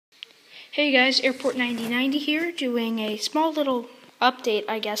Hey guys, Airport 9090 here, doing a small little update,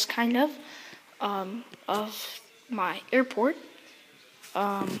 I guess, kind of my airport.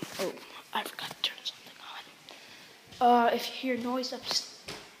 Oh, I forgot to turn something on. If you hear noise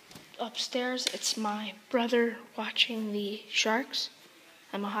upstairs, it's my brother watching the Sharks.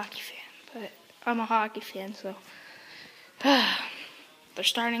 I'm a hockey fan, so they're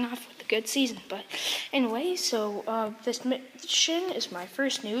starting off with a good season. But anyway, so this mission is my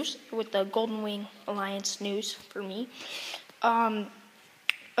first news with the Golden Wing Alliance news for me.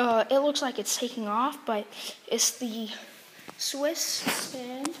 It looks like it's taking off, but it's the Swiss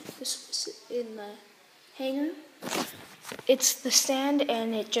stand, the Swiss in the hangar. It's the stand,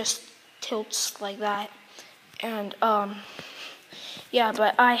 and it just tilts like that. And yeah,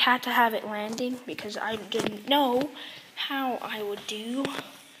 but I had to have it landing because I didn't know how I would do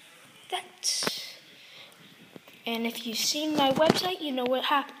that. And if you've seen my website, you know what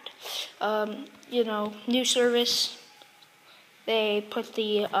happened. New service. They put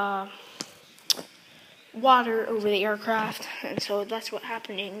the water over the aircraft, and so that's what's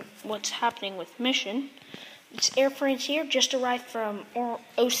happening with mission. It's Air France here, just arrived from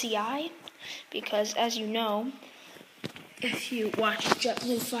OCI, because as you know, if you watch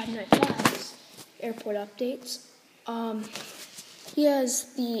JetBlue 595's airport updates, he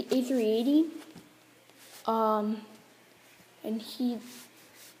has the A380, and he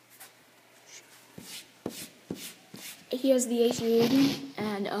has the A380,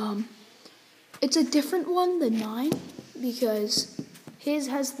 and it's a different one than mine, because his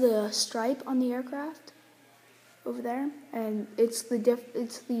has the stripe on the aircraft over there, and it's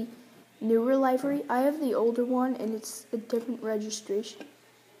the newer livery. I have the older one, and it's a different registration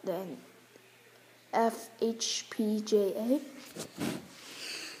than FHPJA.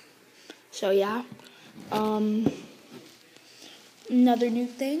 So yeah, another new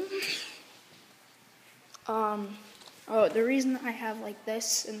thing. The reason I have like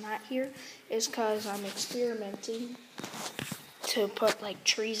this and that here is because I'm experimenting to put like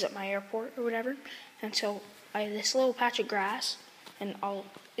trees at my airport or whatever, and so I have this little patch of grass, and I'll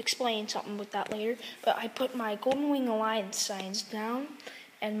explain something with that later, but I put my Golden Wing Alliance signs down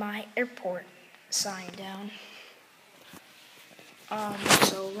and my airport sign down.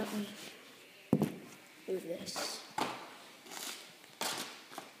 So let me do this.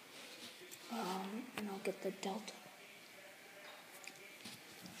 And I'll get the Delta.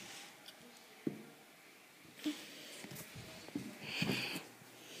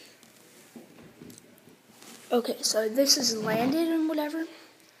 Okay, so this is landed and whatever,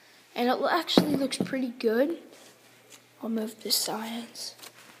 and it actually looks pretty good. I'll move the signs.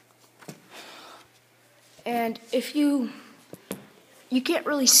 And if you can't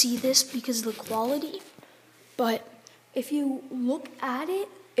really see this because of the quality, but if you look at it,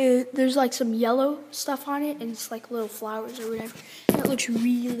 there's like some yellow stuff on it, and it's like little flowers or whatever, and it looks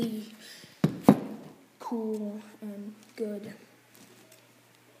really cool and good.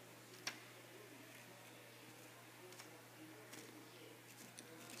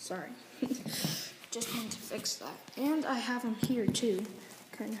 Sorry, just wanted to fix that. And I have them here too.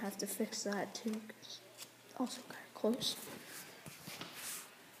 Kind of have to fix that too, because it's also kind of close.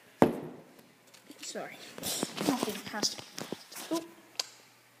 Sorry, nothing has to.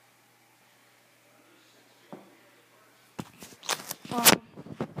 Oh.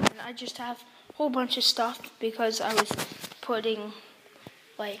 And I just have a whole bunch of stuff because I was putting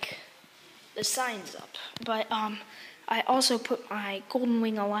like the signs up, but I also put my Golden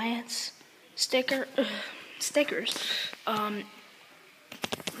Wing Alliance stickers,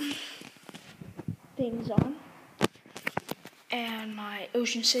 things on, and my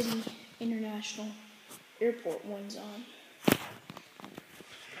Ocean City International Airport ones on.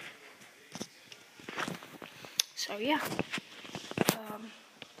 So yeah,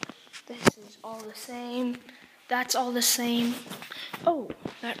 this is all the same. That's all the same. Oh,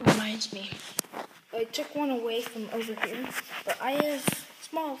 that reminds me. I took one away from over here, but I have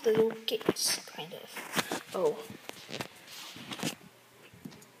small little gates, kind of. Oh.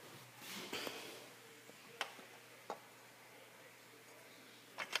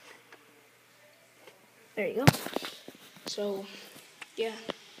 There you go. So, yeah.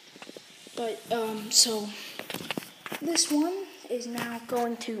 But, so, this one is now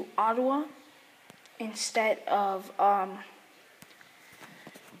going to Ottawa instead of,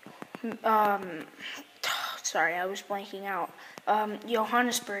 sorry, I was blanking out.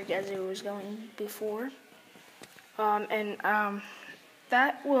 Johannesburg, as it was going before.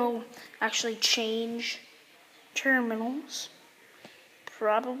 That will actually change terminals,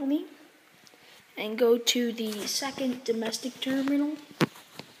 probably, and go to the second domestic terminal.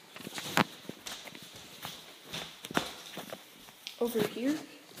 over here.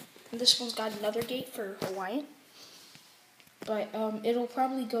 And this one's got another gate for Hawaiian. But it'll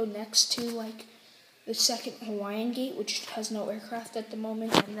probably go next to like the second Hawaiian gate, which has no aircraft at the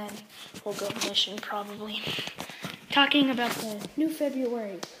moment, and then we'll go mission probably. Talking about the new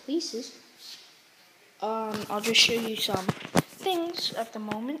February releases, I'll just show you some things at the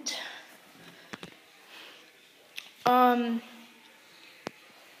moment.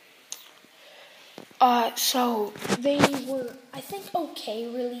 So they were, I think, okay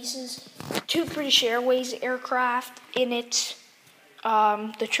releases. 2 British Airways aircraft in it,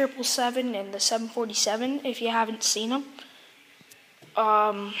 the 777 and the 747, if you haven't seen them.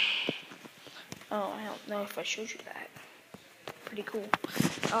 Oh, I don't know if I showed you that. Pretty cool.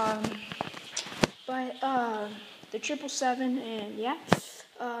 But the 777 and yeah,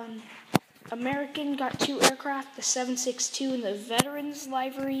 American got 2 aircraft, the 762 in the Veterans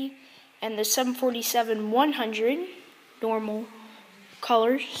livery, and the 747-100 normal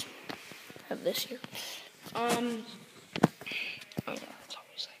colors. I have this here. Oh yeah, it's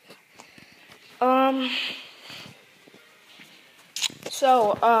always like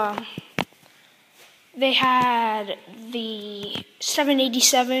that. They had the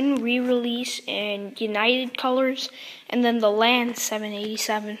 787 re-release in United colors, and then the LAN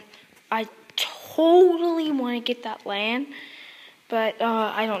 787. I totally want to get that LAN, but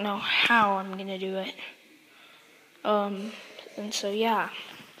I don't know how I'm gonna do it. And so yeah,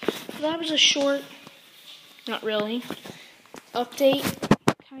 so that was a short, not really, update,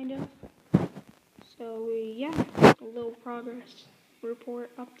 kind of. So yeah, a little progress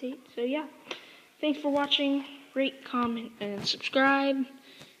report update. So yeah, thanks for watching. Rate, comment, and subscribe.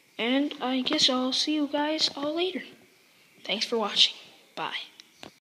 And I guess I'll see you guys all later. Thanks for watching. Bye.